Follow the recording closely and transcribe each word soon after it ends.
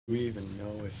we even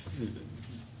know if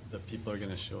the people are going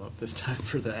to show up this time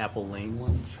for the Apple Lane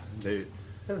ones? Who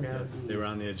knows? They were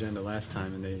on the agenda last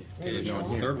time, and they Maybe no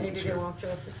one they here. won't. Maybe they won't show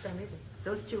up this time either.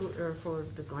 Those two are for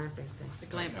the glamping thing. The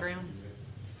glamp ground.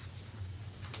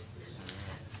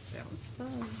 Sounds fun.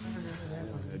 I don't know who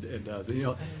that one. It does. You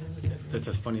know, that's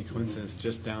a funny coincidence.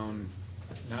 Just down,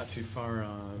 not too far,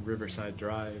 Riverside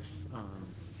Drive,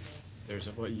 there's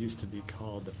what used to be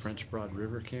called the French Broad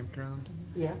River Campground.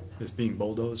 Yeah, It's being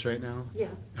bulldozed right now. yeah.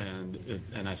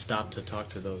 And I stopped to talk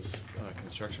to those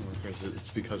construction workers. It's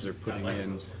because they're putting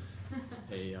in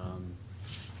a,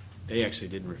 they actually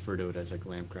didn't refer to it as a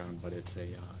glamp ground, but it's a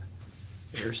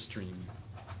Airstream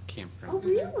campground. Oh,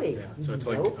 really? Yeah, so it's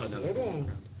like No another kidding.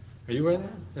 campground. Are you aware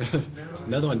of that?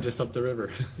 Another one just up the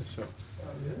river, so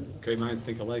great minds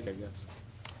think alike, I guess.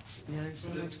 Yeah, there's so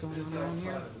much going on around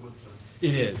here.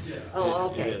 It is. Oh,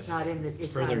 It okay, is. it's not in the, It's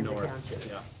it's not further in the north,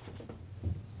 township. yeah.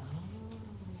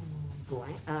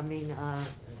 Oh,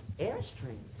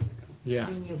 Airstream. Yeah.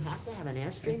 I mean, you have to have an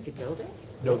Airstream to go there?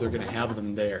 No, they're gonna have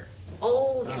them there.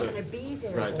 Oh, they're So- gonna be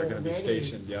there Right, they're gonna be already.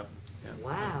 stationed, yep. Yeah.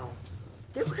 Wow.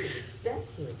 They're pretty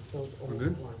expensive, those old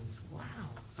good? ones. Wow.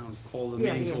 I'll call the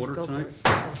Yeah, meeting yeah, to order go for tonight. it.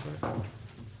 Go for it.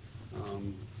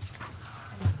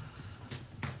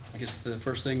 I guess the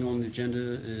first thing on the agenda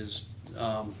is,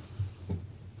 so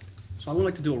I would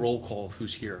like to do a roll call of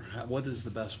who's here. What is the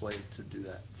best way to do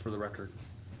that for the record?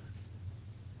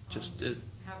 Just,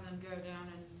 Have them go down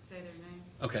and say their name.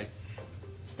 okay,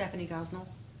 Stephanie Gosnell.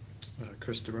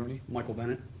 Chris Deroni? Michael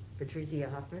Bennett, Patricia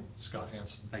Huffman? Scott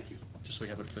Hansen. thank you, just so we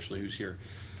have it officially who's here.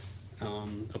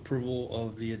 Approval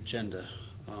of the agenda.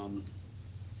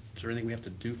 Is there anything we have to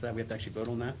do for that? We have to actually vote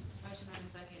on that? Motion and a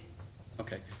second.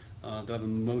 Okay, do I have a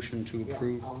motion to Yeah,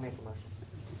 approve? I'll make a motion.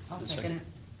 I'll A second second.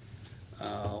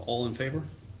 it. All in favor?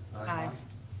 Aye.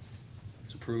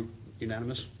 It's approved,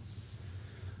 unanimous.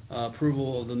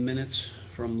 Approval of the minutes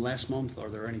from last month. Are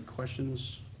there any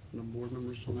questions from the board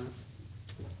members on that?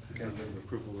 Okay,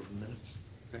 Approval of the minutes.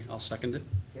 okay, I'll second it.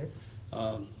 Good?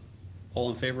 All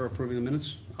in favor of approving the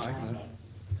minutes? Aye. Aye.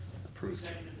 Approved.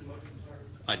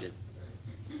 I did.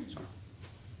 Sorry.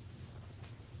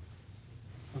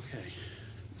 Okay.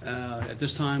 At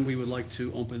this time, we would like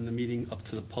to open the meeting up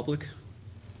to the public.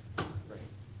 This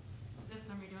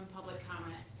time you're doing public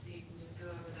comment, so you can just go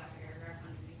over that paragraph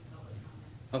underneath public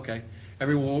comment. Okay.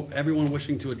 Everyone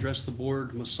wishing to address the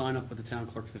board must sign up with the town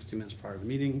clerk 15 minutes prior to the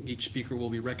meeting. Each speaker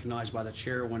will be recognized by the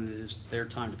chair when it is their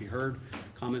time to be heard.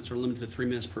 Comments are limited to 3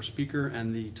 minutes per speaker,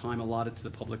 and the time allotted to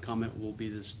the public comment will be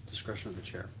the discretion of the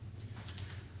chair.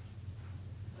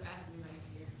 So ask if anybody's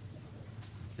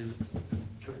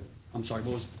here. I'm sorry,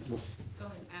 what was, Go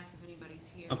ahead and ask if anybody's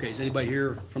here. okay, is anybody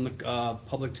here from the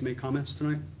public to make comments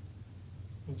tonight?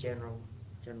 In general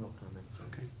comments.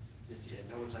 Okay. Yeah,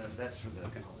 no one's, that's for the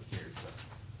Okay. public hearing, so.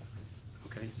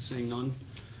 Okay, seeing none,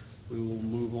 we will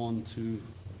move on to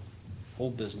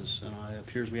old business, and it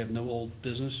appears we have no old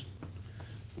business.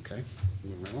 Okay,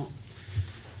 moving right along.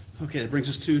 Okay, that brings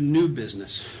us to new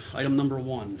business. Item number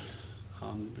 1.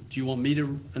 Do you want me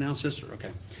to announce this, or,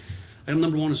 okay. Item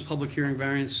number 1 is public hearing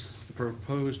variance. The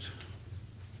proposed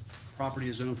property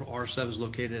is zoned for R7, is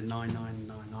located at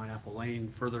 9999 Apple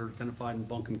Lane, further identified in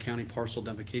Buncombe County. Parcel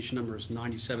identification number is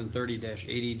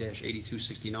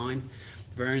 9730-80-8269.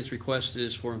 The variance request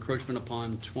is for encroachment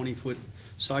upon 20-foot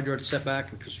side yard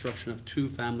setback and construction of a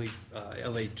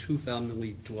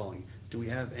two-family dwelling. Do we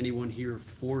have anyone here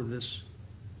for this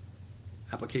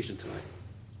application tonight?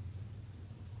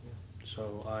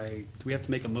 So do we have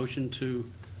to make a motion to,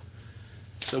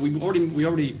 so we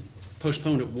already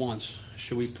postponed it once.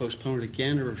 Should we postpone it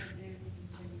again, or? If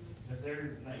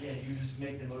they're not yet, you just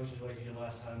make the motion like you did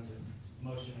last time to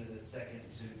motion in a second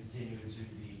to continue to the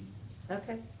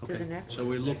Okay, to Okay, the next so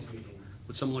one. we look, next meeting.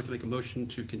 would someone like to make a motion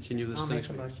to continue this I'll to make next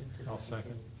a week? motion. to- I'll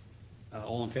second.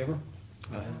 All in favor?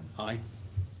 Aye. Aye.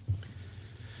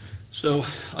 So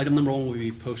item number 1 will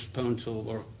be postponed till,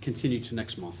 or continued to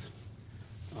next month.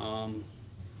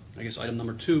 I guess item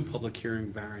number 2, public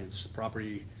hearing variance. The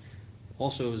property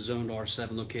also is zoned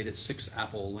R7, located at 6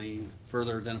 Apple Lane,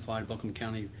 further identified Buncombe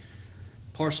County.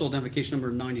 Parcel identification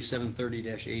number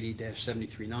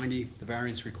 9730-80-7390. The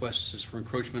variance request is for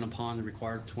encroachment upon the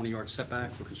required 20-yard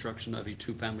setback for construction of a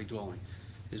two-family dwelling.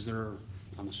 Is there,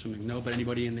 I'm assuming no, but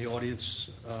anybody in the audience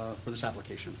for this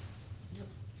application?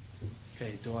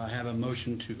 Okay, do I have a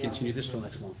motion to continue this till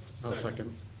next month? I'll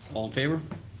second. All in favor?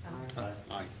 Aye.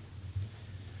 Aye.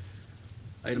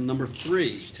 Item number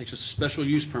 3 takes us to special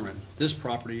use permit. This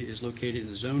property is located in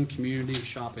the zone community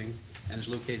shopping and is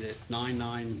located at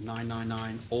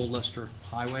 99999 Old Leicester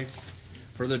Highway.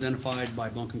 further identified by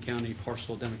Buncombe County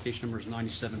parcel identification numbers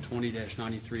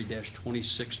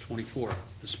 9720-93-2624.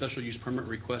 The special use permit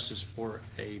request is for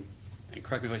a, and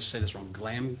correct me if I say this wrong,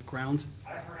 glam ground?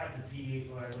 I forgot the P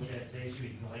when I looked at it today, it should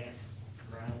be glamp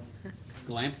ground.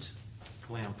 Glamped?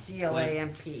 Clamp.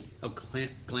 GLAMP. Oh,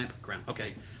 glamp ground,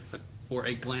 okay, for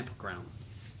a glamp ground.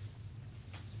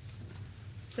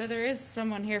 So there is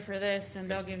someone here for this, and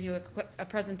they'll give you a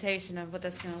presentation of what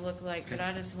that's gonna look like, but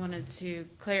I just wanted to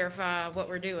clarify what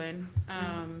we're doing.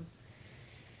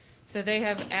 So they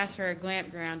have asked for a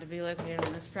glamp ground to be located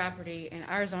on this property, and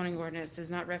our zoning ordinance does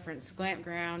not reference glamp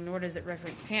ground, nor does it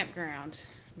reference campground.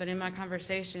 But in my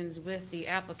conversations with the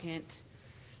applicant,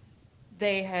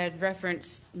 they had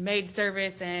referenced maid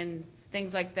service and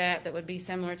things like that that would be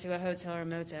similar to a hotel or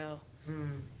motel.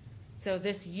 So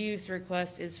this use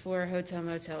request is for a hotel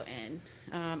motel inn,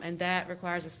 and that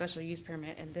requires a special use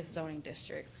permit in this zoning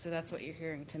district. So that's what you're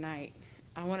hearing tonight.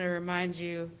 I want to remind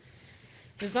you,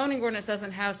 the zoning ordinance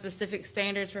doesn't have specific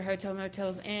standards for hotel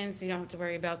motels in, so you don't have to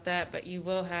worry about that, but you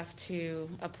will have to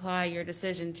apply your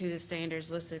decision to the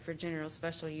standards listed for general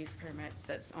special use permits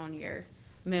that's on your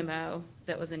memo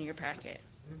that was in your packet.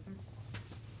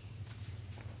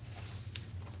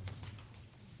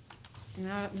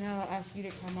 Now I'll ask you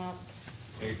to come up.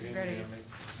 Adrian, Ready.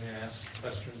 may I ask a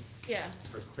question Yeah.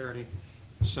 for clarity?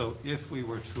 So if we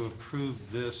were to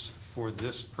approve this for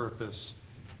this purpose,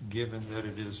 given that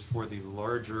it is for the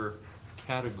larger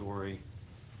category,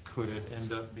 could it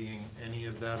end up being any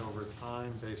of that over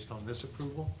time based on this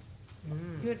approval?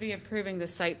 You would be approving the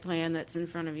site plan that's in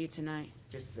front of you tonight.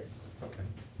 Just this. Okay.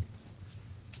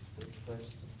 Good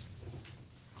question.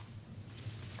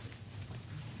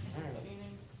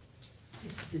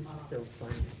 This is so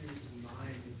funny. Here's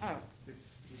mine, Oh. if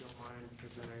you don't mind,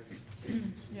 because I have Yeah,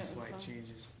 some that's slight fine.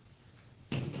 changes.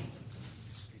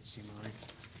 It's HDMI.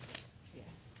 Yeah.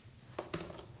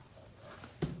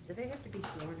 Do they have to be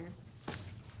sworn in? Oh,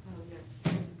 yes.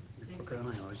 Okay, I know,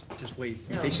 I was just waiting,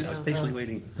 No, I was no, patiently no.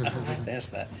 waiting to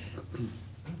ask that. I'm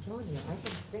telling you, I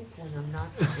can think when I'm not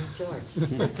in charge.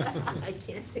 I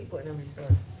can't think when I'm in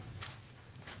charge.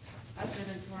 I should have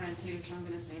been sworn in too, so I'm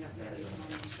gonna stand up there.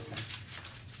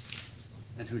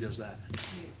 And who does that?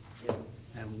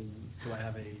 And do I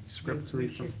have a script to You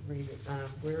read from? should read it.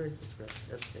 Where is the script?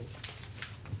 Let's see.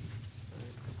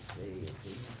 Let's see if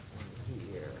we have one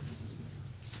here.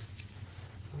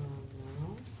 No. I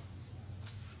don't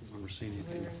remember seeing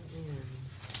anything. Where in?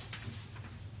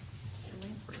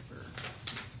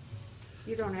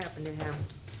 You don't happen to have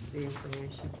the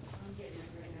information? I'm getting it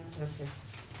right now. Okay.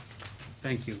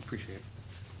 Thank you, appreciate it.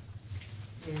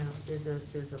 Yeah, there's a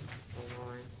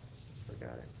line.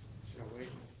 Forgot it. Should I wait?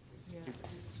 Yeah.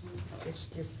 It's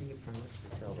just the premise for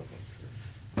television.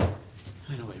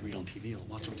 I know I read on TV, I'll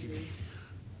watch on TV.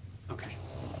 Okay.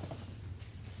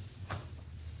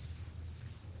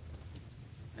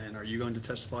 And are you going to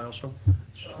testify also?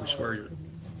 Should we swear you?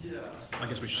 I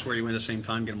guess we should swear you in at the same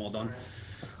time, get them all done.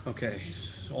 Okay,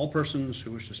 so all persons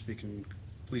who wish to speak, can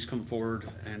please come forward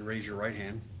and raise your right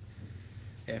hand.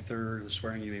 After the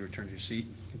swearing, you may return to your seat.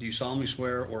 Do you solemnly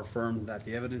swear or affirm that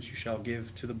the evidence you shall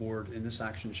give to the board in this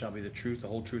action shall be the truth, the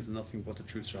whole truth, and nothing but the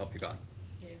truth, so help you God?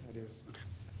 Yeah. It is.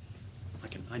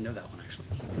 I know that one, actually.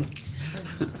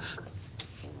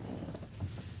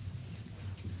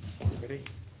 Ready?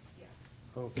 Yeah.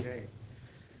 Okay.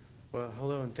 Well,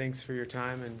 hello and thanks for your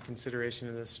time and consideration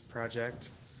of this project.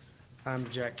 I'm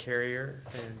Jack Carrier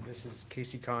and this is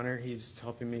Casey Connor. He's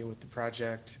helping me with the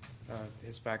project.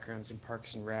 His background's in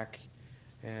Parks and Rec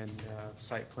and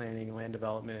site planning, land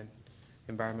development,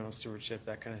 environmental stewardship,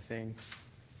 that kind of thing.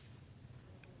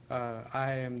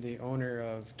 I am the owner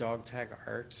of Dog Tag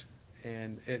Art,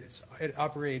 and it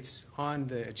operates on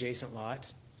the adjacent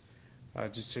lot.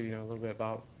 Just so you know a little bit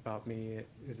about me,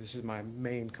 this is my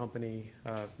main company,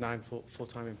 9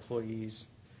 full-time employees,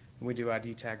 and we do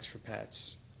ID tags for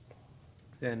pets.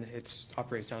 Then it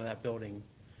operates out of that building,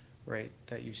 right,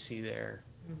 that you see there.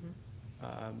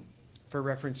 For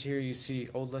reference here, you see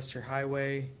Old Leicester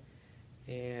Highway,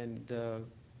 and the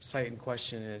site in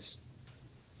question is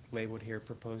labeled here,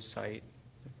 proposed site,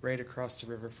 right across the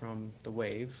river from the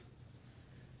Wave.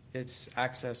 It's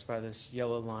accessed by this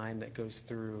yellow line that goes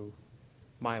through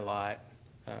my lot.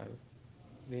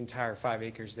 The entire 5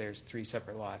 acres there is 3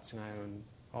 separate lots, and I own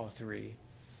all 3.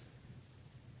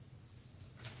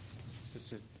 It's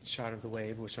just a shot of the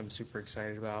Wave, which I'm super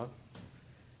excited about.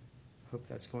 Hope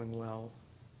that's going well.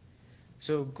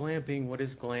 So glamping, what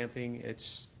is glamping?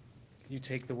 It's, you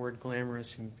take the word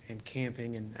glamorous and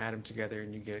camping and add them together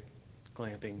and you get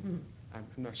glamping. I'm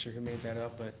not sure who made that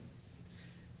up, but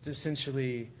it's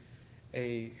essentially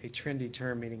a trendy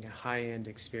term meaning a high-end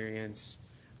experience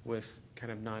with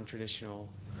kind of non-traditional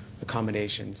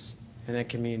accommodations. And that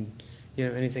can mean,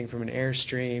 anything from an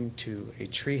Airstream to a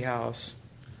treehouse,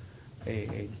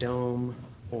 a dome,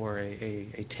 or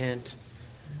a tent,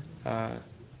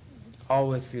 all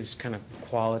with this kind of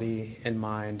quality in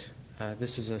mind.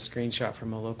 This is a screenshot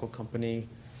from a local company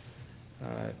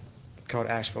called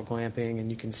Asheville Glamping, and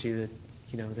you can see that,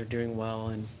 they're doing well.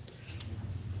 And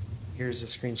here's a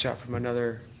screenshot from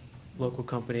another local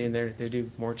company, and they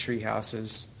do more tree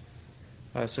houses.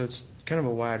 So it's kind of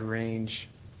a wide range.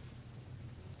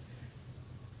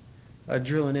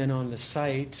 Drilling in on the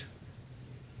site,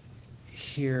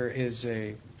 here is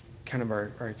a kind of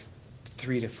our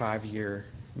 3 to 5 year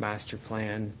master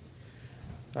plan.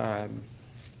 The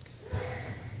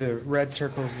red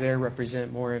circles there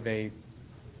represent more of a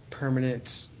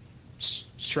permanent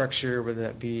structure, whether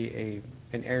that be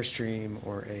an Airstream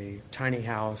or a tiny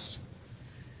house.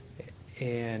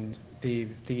 And the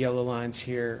yellow lines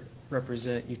here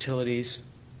represent utilities.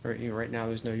 Right now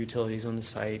there's no utilities on the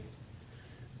site.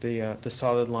 The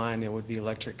solid line, it would be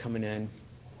electric coming in.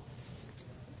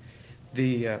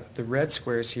 The red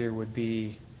squares here would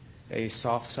be a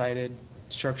soft-sided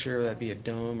structure, that'd be a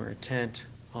dome or a tent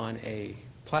on a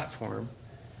platform,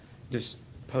 just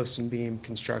post and beam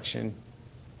construction.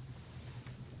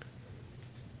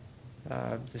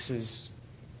 This is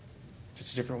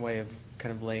just a different way of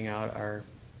kind of laying out our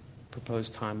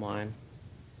proposed timeline.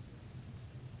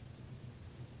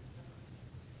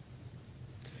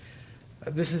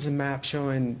 This is a map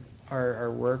showing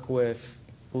our work with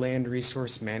land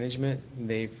resource management.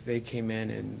 They came in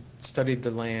and studied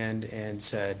the land and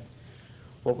said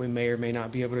what we may or may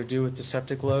not be able to do with the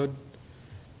septic load.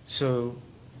 So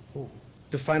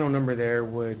the final number there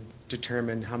would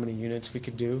determine how many units we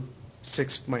could do.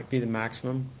 6 might be the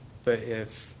maximum, but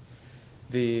if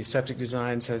the septic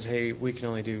design says, hey, we can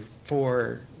only do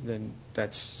 4, then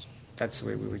that's the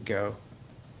way we would go.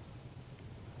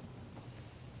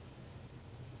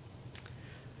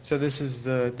 So this is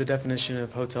the definition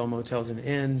of hotel, motels, and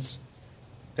inns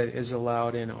that is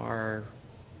allowed in our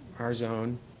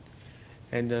zone.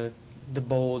 And the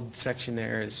bold section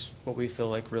there is what we feel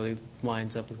like really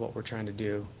lines up with what we're trying to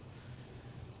do.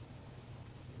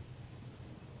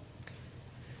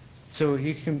 So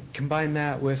you can combine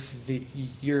that with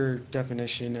your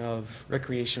definition of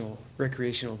recreational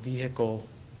vehicle.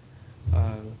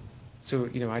 So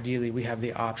ideally we have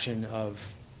the option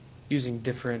of using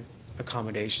different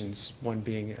accommodations, one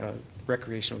being a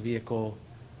recreational vehicle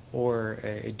or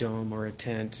a dome or a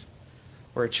tent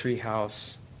or a tree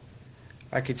house.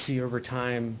 I could see over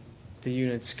time the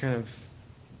units kind of,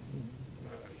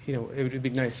 it would be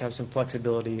nice to have some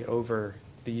flexibility over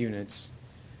the units.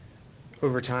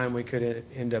 Over time, we could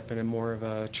end up in a more of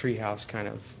a treehouse kind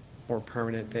of more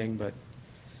permanent thing, but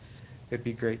it'd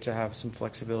be great to have some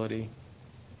flexibility.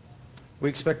 We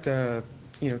expect the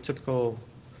typical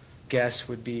guests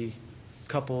would be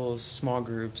couples, small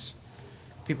groups,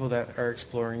 people that are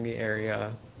exploring the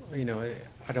area.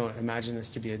 I don't imagine this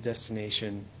to be a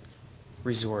destination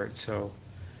resort, so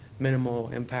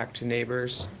minimal impact to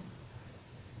neighbors.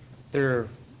 They're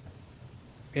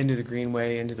into the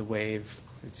greenway, into the wave.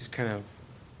 It just kind of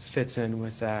fits in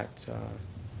with that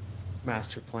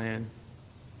master plan.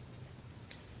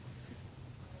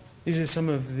 These are some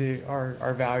of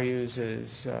our values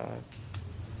is,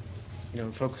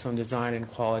 focus on design and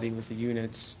quality with the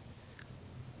units.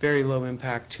 Very low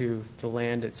impact to the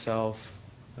land itself.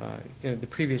 The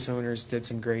previous owners did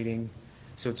some grading,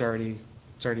 so it's already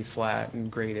flat and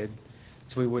graded.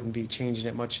 So we wouldn't be changing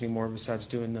it much anymore besides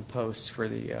doing the posts for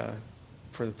the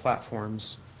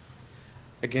platforms.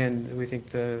 Again, we think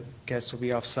the guests will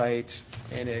be off-site,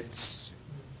 and it's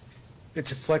a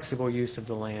flexible use of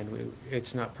the land.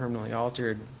 It's not permanently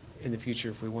altered in the future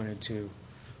if we wanted to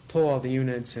pull all the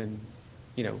units and,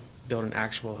 build an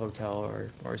actual hotel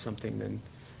or something, then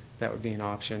that would be an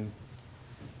option.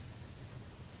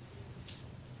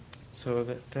 So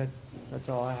that's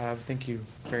all I have. Thank you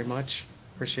very much.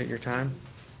 Appreciate your time.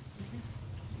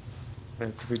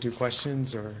 Do we do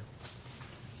questions or?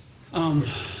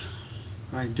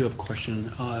 I do have a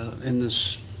question. In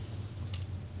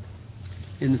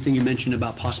the thing you mentioned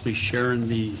about possibly sharing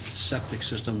the septic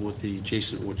system with the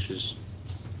adjacent, which is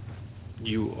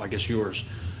I guess yours,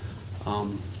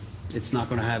 it's not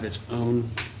going to have its own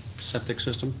septic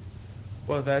system?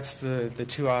 Well, that's the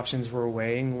 2 options we're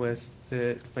weighing with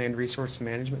the Land Resource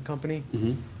Management Company.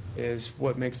 Mm-hmm. Is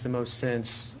what makes the most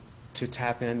sense to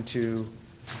tap into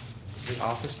the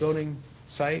office building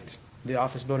site, the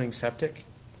office building septic,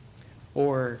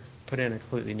 or put in a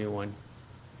completely new one.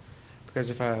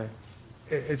 Because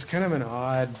it's kind of an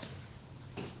odd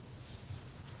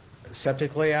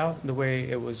septic layout, the way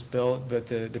it was built, but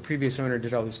the previous owner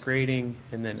did all this grading,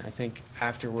 and then I think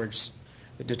afterwards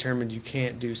it determined you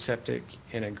can't do septic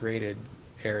in a graded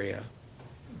area.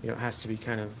 You know, it has to be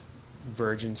kind of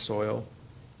virgin soil.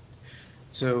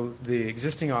 So the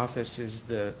existing office is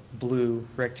the blue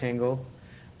rectangle,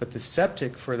 but the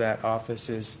septic for that office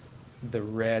is the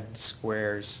red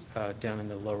squares down in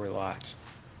the lower lot.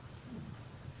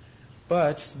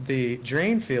 But the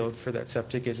drain field for that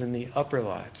septic is in the upper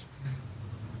lot.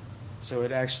 So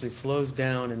it actually flows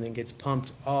down and then gets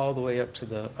pumped all the way up to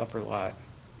the upper lot.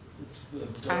 It's the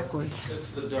It's dark- backwards.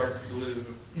 It's the dark blue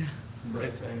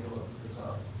rectangle up at the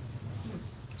top.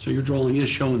 So your drawing is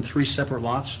showing 3 separate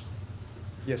lots?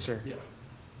 Yes, sir. Yeah.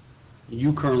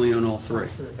 You currently own all 3.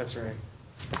 That's right.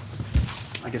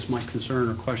 I guess my concern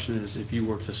or question is if you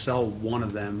were to sell one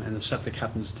of them and the septic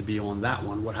happens to be on that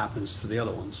one, what happens to the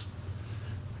other ones?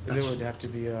 There would have to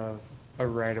be a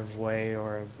right-of-way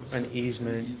or an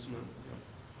easement. Easement,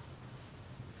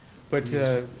 But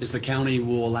Is the county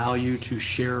will allow you to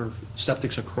share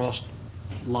septics across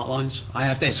lot lines? I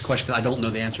have to ask a question because I don't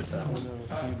know the answer to that one.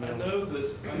 yeah. I know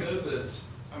that,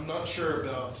 I'm not sure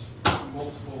about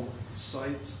multiple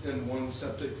sites in one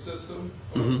septic system,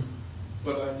 Mhm.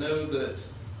 but I know that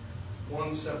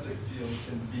one septic field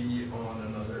can be on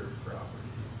another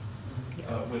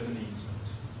property with an easement.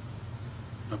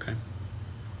 Okay.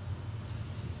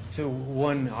 So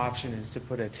one option is to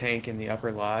put a tank in the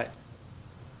upper lot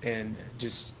and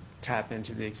just tap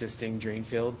into the existing drain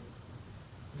field.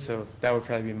 So that would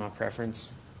probably be my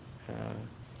preference,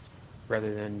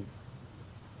 rather than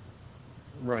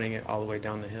running it all the way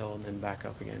down the hill and then back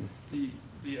up again.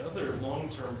 The other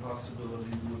long-term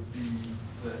possibility would be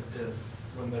that if,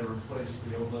 when they replace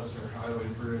the old Lesser Highway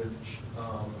Bridge,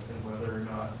 and whether or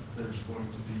not there's going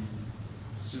to be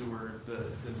sewer that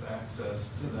is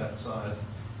access to that side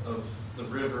of the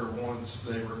river once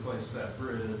they replace that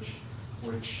bridge,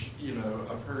 which, you know,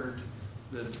 I've heard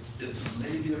that it's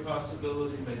maybe a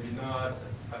possibility, maybe not.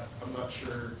 I'm not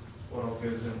sure what all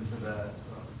goes into that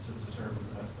to determine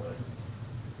that,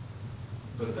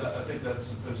 but that, I think that's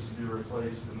supposed to be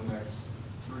replaced in the next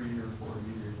 3 or 4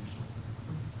 years.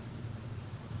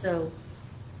 So,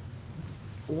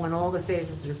 when all the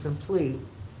phases are complete,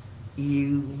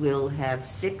 you will have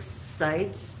 6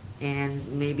 sites and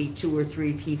maybe 2 or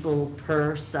 3 people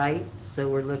per site, so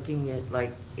we're looking at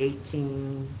like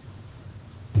 18,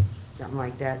 something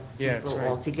like that? Yeah, that's people right.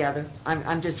 altogether?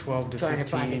 I'm just 12 to trying to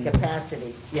find 15. the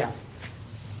capacity, yeah.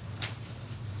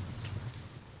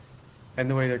 And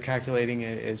the way they're calculating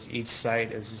it is each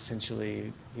site is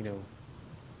essentially, you know,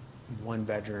 1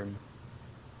 bedroom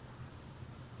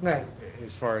Right,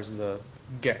 as far as the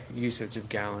usage of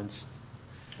gallons.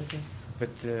 okay.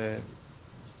 But,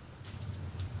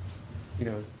 you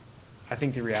know, I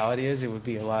think the reality is it would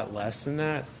be a lot less than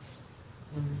that,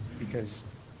 Mhm. because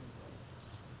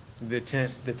the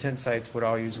tent sites would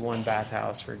all use 1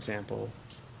 bathhouse, for example.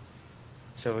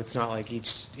 So it's not like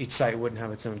each site wouldn't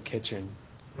have its own kitchen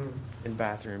Mm. and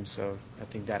bathroom, so I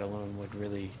think that alone would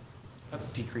really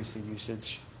decrease the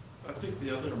usage. I think the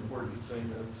other important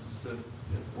thing is that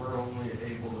if we're only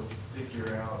able to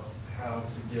figure out how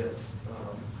to get,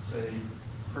 say,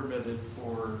 permitted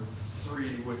for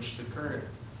 3, which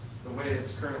the way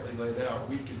it's currently laid out,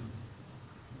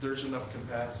 there's enough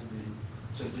capacity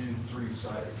to do 3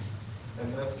 sites.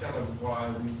 And that's kind of why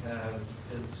we have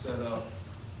it set up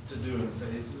to do in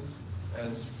phases,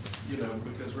 as, you know,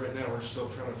 because right now we're still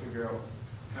trying to figure out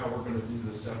how we're gonna do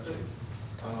the septic.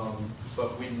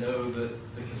 But we know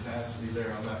that the capacity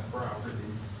there on that property,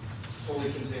 fully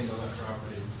contained on that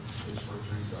property, is for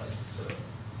 3 sites, so.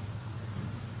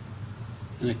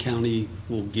 And the county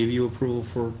will give you approval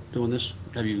for doing this?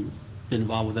 Have you been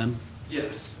involved with them?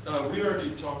 Yes, we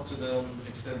already talked to them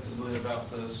extensively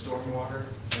about the stormwater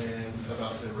and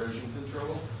about the erosion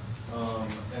control.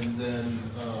 And then,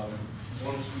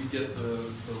 once we get the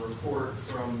report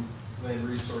from Land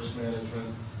Resource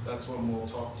Management, that's when we'll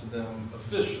talk to them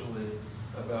officially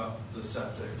about the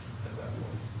septic at that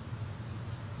point.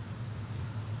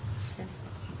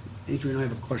 Adrian, I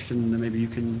have a question that maybe you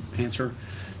can answer.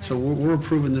 So we're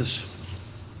approving this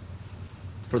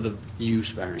for the use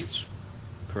variance,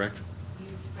 correct?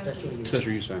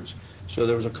 Special use variance. So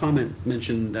there was a comment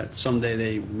mentioned that someday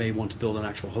they may want to build an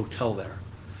actual hotel there.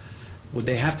 Would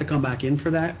they have to come back in for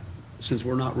that? Since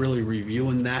we're not really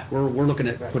reviewing that, we're looking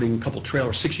at putting a couple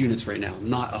trailers, 6 units right now,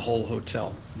 not a whole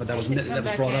hotel. But that was They could come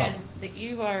brought back up. in That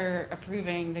you are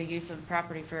approving the use of the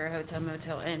property for a hotel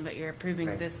motel inn, but you're approving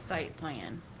Right. this site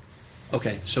plan.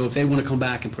 Okay, so if they want to come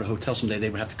back and put a hotel someday, they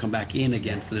would have to come back in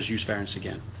again for this use variance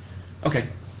again. Okay,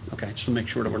 just to make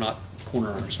sure that we're not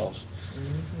cornering ourselves.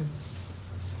 Mhm.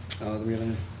 Do we have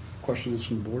any questions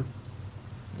from the board?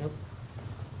 Nope.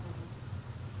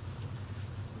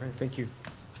 All right, thank you.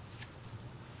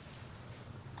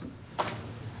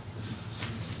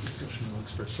 Discussion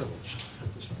amongst ourselves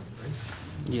at this point, right?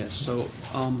 Yes, so,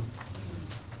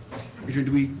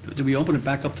 Adrian, do we open it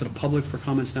back up to the public for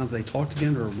comments now that they talked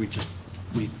again, or we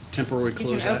temporarily You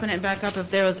close can that? open it back up if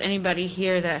there was anybody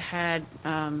here that had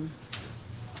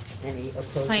Any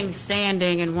opposed? claims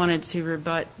standing and wanted to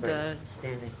rebut the,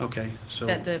 Standing. Okay, so,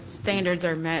 that the standards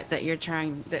are met that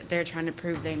they're trying to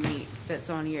prove they meet, that's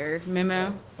on your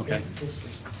memo. okay,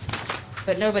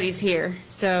 But nobody's here,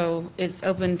 so it's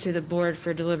open to the board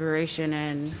for deliberation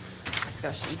and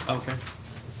discussion. okay.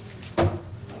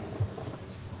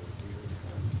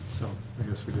 So I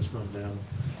guess we just run down.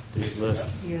 These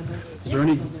lists. Is there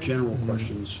any general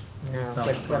questions? No, about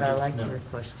the but I project? like No. your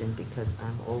question because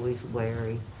I'm always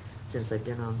wary, since I've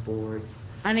been on boards,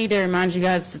 I need to remind you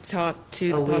guys to talk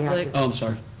to Oh, the we have public. to- Oh, I'm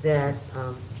sorry. that,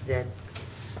 that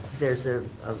there's a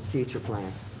future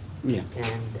plan. Yeah,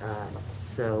 And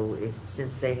so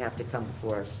since they have to come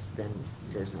before us, then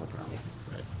there's no problem.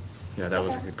 Right. Yeah, that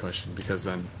was a good question, because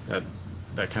then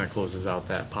that kind of closes out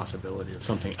that possibility of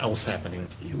something else happening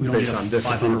we don't need based a on this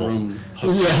 500 approval. room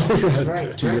Yeah, Right,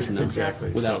 right. 2 years from now.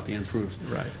 Exactly. Without so- being approved.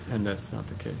 Right, and that's not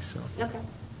the case, so. Okay.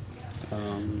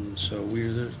 So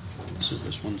this is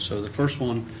this one. So the first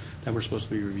one that we're supposed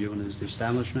to be reviewing is the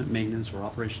establishment, maintenance, or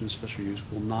operation of special use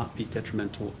will not be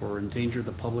detrimental or endanger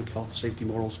the public health, safety,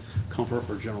 morals, comfort,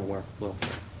 or general welfare.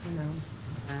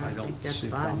 I think don't that's see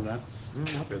a problem with fine.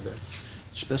 that. Good there.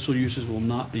 Special uses will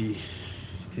not be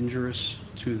injurious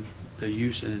to the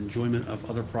use and enjoyment of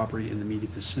other property in the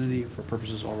immediate vicinity for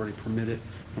purposes already permitted,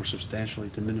 or substantially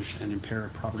diminish and impair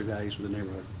property values of the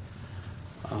neighborhood.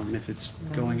 If it's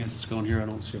going as it's going here, I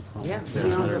don't see a problem. Yeah. Yeah,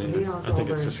 We own I the- don't we either. own I think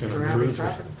all it's the just gonna surrounding improve,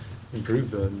 property.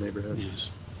 improve the neighborhood. Yes.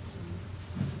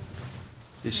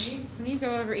 This, Can you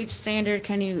go over each standard?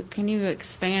 Can you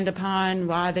expand upon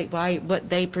what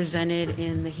they presented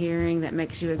in the hearing that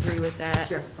makes you agree with that?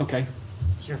 Sure, okay,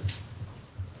 sure.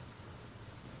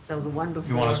 So the one before.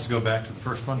 You want us to go back to the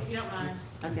first one? If you don't mind.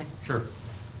 Okay. Sure.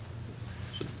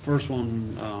 so the first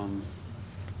one,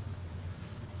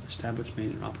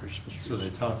 establishment and operation. of special So they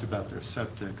use. talked about their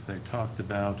septic, they talked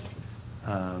about,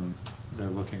 they're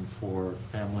looking for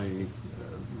family,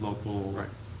 local, Right.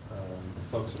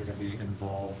 folks that are gonna be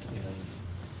involved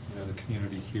in, the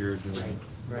community here doing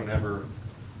Right. whatever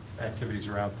activities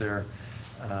are out there.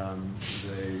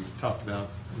 They talked about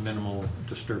minimal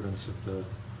disturbance of the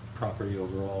property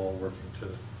overall, working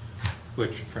to,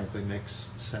 which frankly makes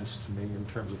sense to me in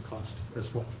terms of cost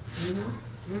as well.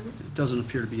 It doesn't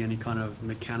appear to be any kind of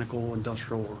mechanical,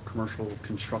 industrial, or commercial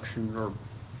construction or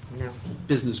No,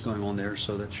 business going on there,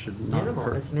 so that should not minimal,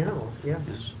 hurt. it's minimal, yeah.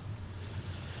 Yes.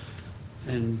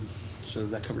 And so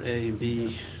that covered A and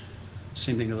B.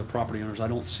 Same thing to the property owners. I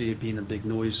don't see it being a big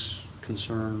noise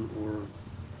concern or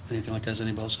anything like that. Does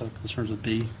anybody else have concerns with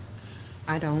B?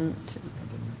 I don't.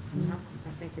 No, I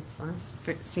think it's fine.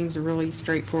 It seems really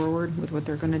straightforward with what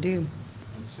they're gonna do.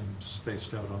 It seems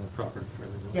spaced out on the property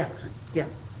fairly well. Yeah, yeah.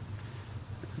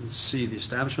 And C, the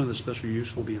establishment of the special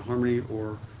use will be in harmony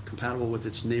or compatible with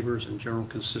its neighbors and general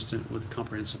consistent with the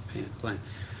comprehensive plan.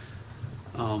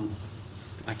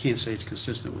 I can't say it's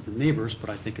consistent with the neighbors, but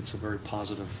I think it's a very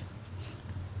positive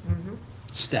Mhm.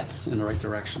 step in the right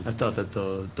direction. I thought that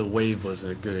the wave was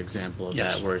a good example of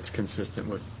Yes. that, where it's consistent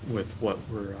with what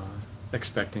we're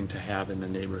expecting to have in the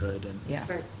neighborhood and Yeah.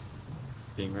 Right.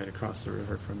 being right across the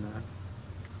river from that.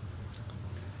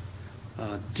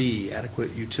 D,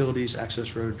 adequate utilities,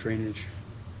 access road, drainage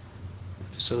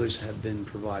facilities have been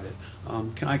provided.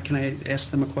 Can I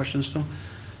ask them a question still?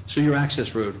 So your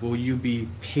access road, will you be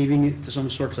paving it to some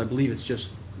sort? Because I believe it's just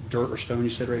dirt or stone, you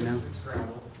said right now? It's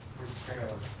gravel. It's got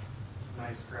a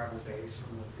nice gravel base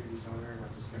from the previous owner, and I'm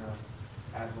just gonna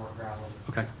add more gravel.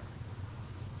 Okay.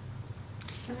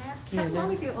 Can I ask, Yeah, how long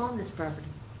they're- have you owned this property?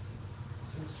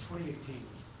 Since 2018.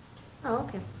 Oh,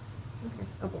 okay,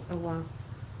 okay, a while.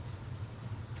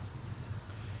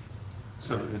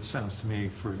 So it sounds to me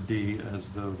for D as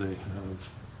though they have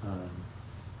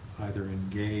either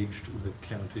engaged with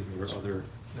county or other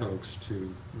folks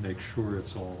to make sure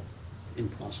it's all, In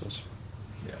process.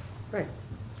 yeah. Right.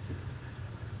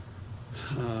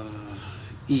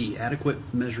 E, adequate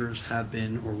measures have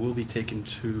been or will be taken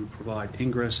to provide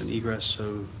ingress and egress,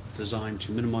 so designed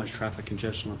to minimize traffic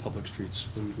congestion on public streets.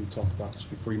 We talked about this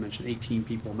before. You mentioned 18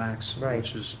 people max, Right.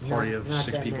 which is party of Not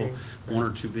 6 that people, many. 1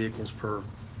 or 2 vehicles per.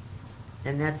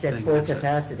 And that's at Thing, full that's it.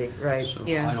 capacity, right? So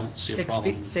Yeah. I don't see a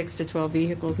problem. 6 to 12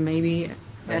 vehicles maybe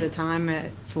at a time at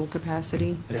full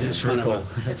capacity. It's in a kind of circle.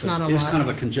 It's not a It's lot. kind of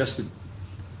a congested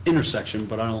intersection,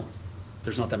 but I don't,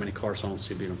 there's not that many cars, so I don't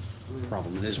see it being a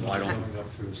problem. It is wide open. Coming up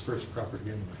through his first property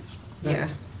anyways. Yeah.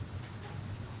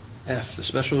 F, the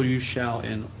special use shall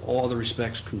in all other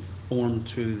respects conform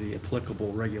to the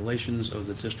applicable regulations of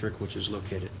the district which is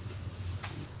located.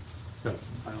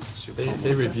 Yes. I don't see a They, problem they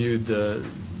with that. reviewed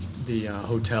the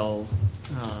hotel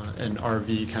and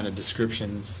RV kind of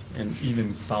descriptions, and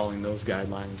even following those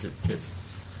guidelines, it fits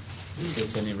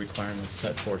any requirements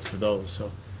set forth for those,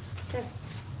 so. Okay.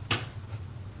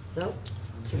 So,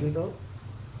 should we vote?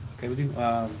 Okay with you?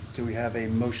 Do we have a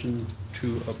motion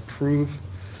to approve?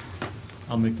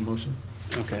 I'll make the motion.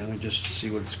 Okay, let me just see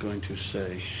what it's going to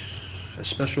say. A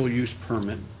special use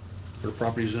permit for the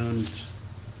property zone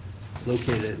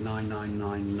located at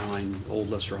 9999 Old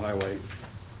Leicester Highway.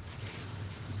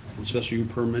 And special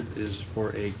use permit is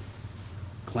for a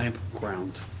clamp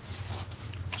ground.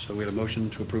 So we have a motion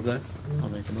to approve that? I'll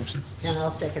make the motion. And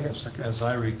I'll second it. As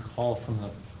I recall from the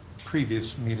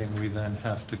previous meeting, we then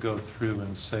have to go through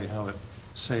and say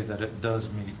that it does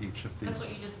meet each of these. That's what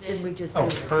you just Did we did. just Oh,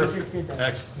 do it? We perfect. just did that.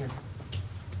 Excellent.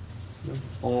 Yeah.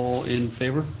 All in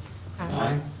favor?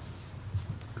 Aye.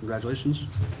 Congratulations.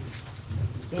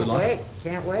 Good Can't luck. wait,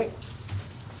 can't wait.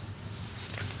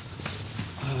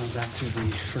 Back to the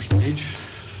first page.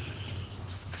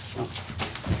 Oh,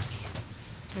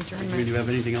 Do you Adjournment. have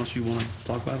anything else you want to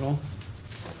talk about at all?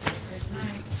 There's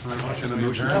mine. A motion to In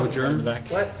adjourn? the back.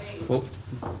 What? Oh.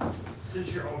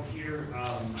 Since you're all here, I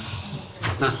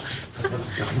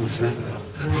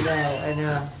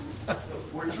know.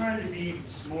 we're trying to be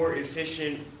more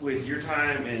efficient with your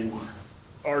time and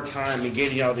our time in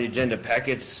getting all the agenda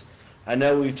packets. I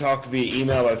know we've talked via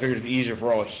email, but I figured it'd be easier if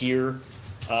we're all here.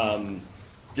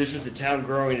 Just with the town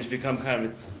growing, it's become kind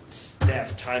of a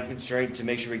staff time constraint to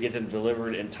make sure we get them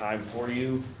delivered in time for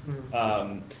you.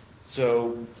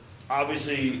 So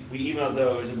obviously, we emailed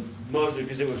those, and mostly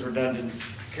because it was redundant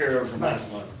carryover from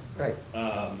last month. Right.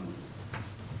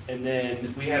 And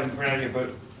then we haven't printed out here, but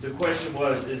the question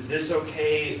was, is this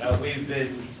okay? We've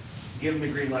been given the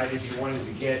green light if you wanted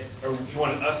to get, or you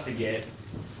wanted us to get,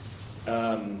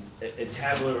 a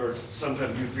tablet or some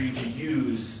kind of view for you to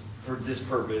use for this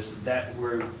purpose, that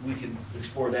where we can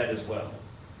explore that as well.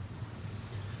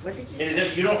 What did you And say?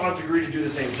 if you don't have to agree to do the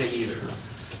same thing either.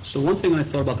 So one thing I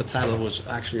thought about the tablet was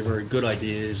actually a very good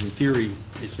idea, is in theory,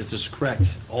 if this is correct,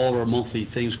 all of our monthly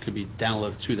things could be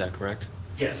downloaded to that, correct?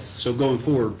 Yes. So going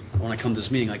forward, when I come to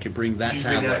this meeting, I could bring that You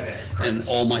bring that tablet, back, and correct.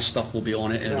 all my stuff will be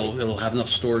on it, and it'll have enough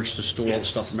storage to store all the Yes.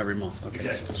 stuff from every month. Okay.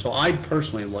 Exactly. So I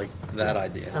personally like that I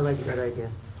idea. like that idea.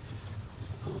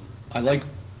 I like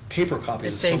paper copies.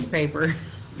 It of saves some- paper.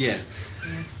 Yeah.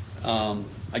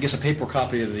 I guess a paper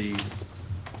copy of the,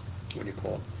 what do you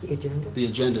call it? The agenda? The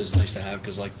agenda is nice to have,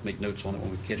 because I like to make notes on it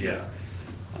when we get here.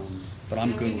 But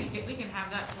I'm And good. We can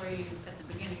have that for you at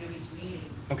the beginning of each meeting.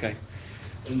 Okay.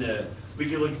 And we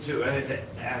could look to, I had to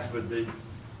ask, but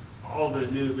all the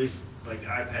new, at least like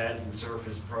iPads and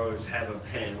Surface Pros have a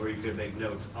pen where you could make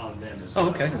notes on them as well. Oh,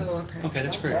 okay. Oh, okay. Okay,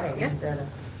 that's great. Okay, Yeah. better.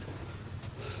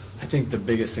 I think the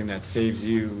biggest thing that saves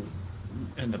you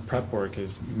in the prep work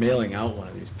is mailing out one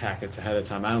of these packets ahead of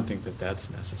time. I don't think that that's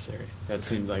necessary. That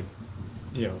seemed like,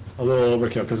 a little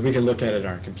overkill, because we can look at it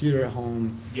on our computer at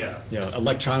home, Yeah.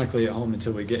 electronically at home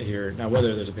until we get here. Now,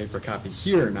 whether there's a paper copy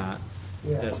here or not,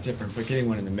 Yeah. that's different, but getting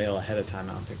one in the mail ahead of time,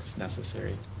 I don't think it's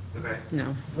necessary. Okay.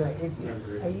 No. Right,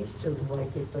 I used to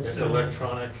like it, but. It's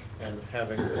electronic, and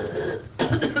having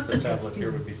the tablet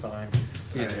here would be fine.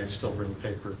 Yeah. And it's still real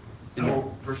paper. And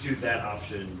we'll pursue that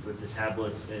option with the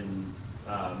tablets, and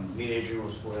me and Adrian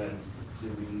will split and see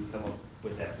if we can come up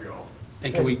with that for y'all.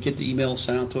 And can we get the email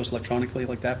sent out to us electronically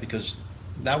like that? Because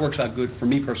that works out good for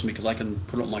me personally, because I can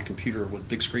put it on my computer with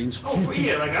big screens. Oh,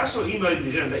 yeah, like I still emailed you the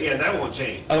agenda, yeah, that won't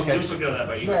change. Okay. You'll still get that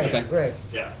by email. Right, Okay. right.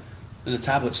 Yeah. And the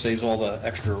tablet saves all the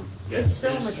extra, It's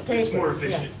so much It's more paper,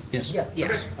 efficient. yes. Yeah. Yeah.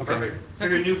 Okay. Perfect.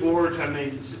 Figured new board, I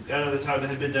mean, I know that's how it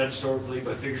has been done historically,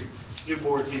 but figured new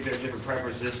board, see if they have different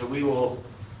preferences, so we will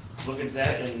look into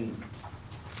that and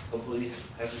hopefully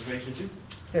have some information too.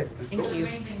 Good. Thank The you.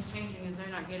 main thing's changing is they're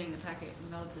not getting the packet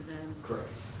mailed to them.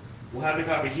 Correct. We'll have the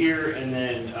copy here, and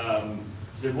then,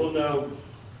 so we'll know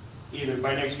either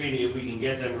by next meeting if we can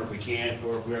get them, or if we can't,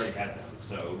 or if we already had them.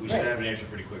 So we should Right. have an answer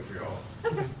pretty quick for y'all.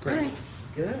 Great.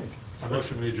 Good. A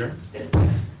motion to adjourn?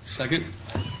 Second?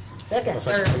 Second.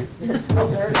 Third.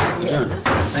 Third. Adjourn.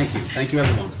 Thank you. Thank you,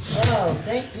 everyone. Oh,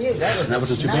 thank you. That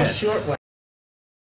wasn't too Nice bad. short one.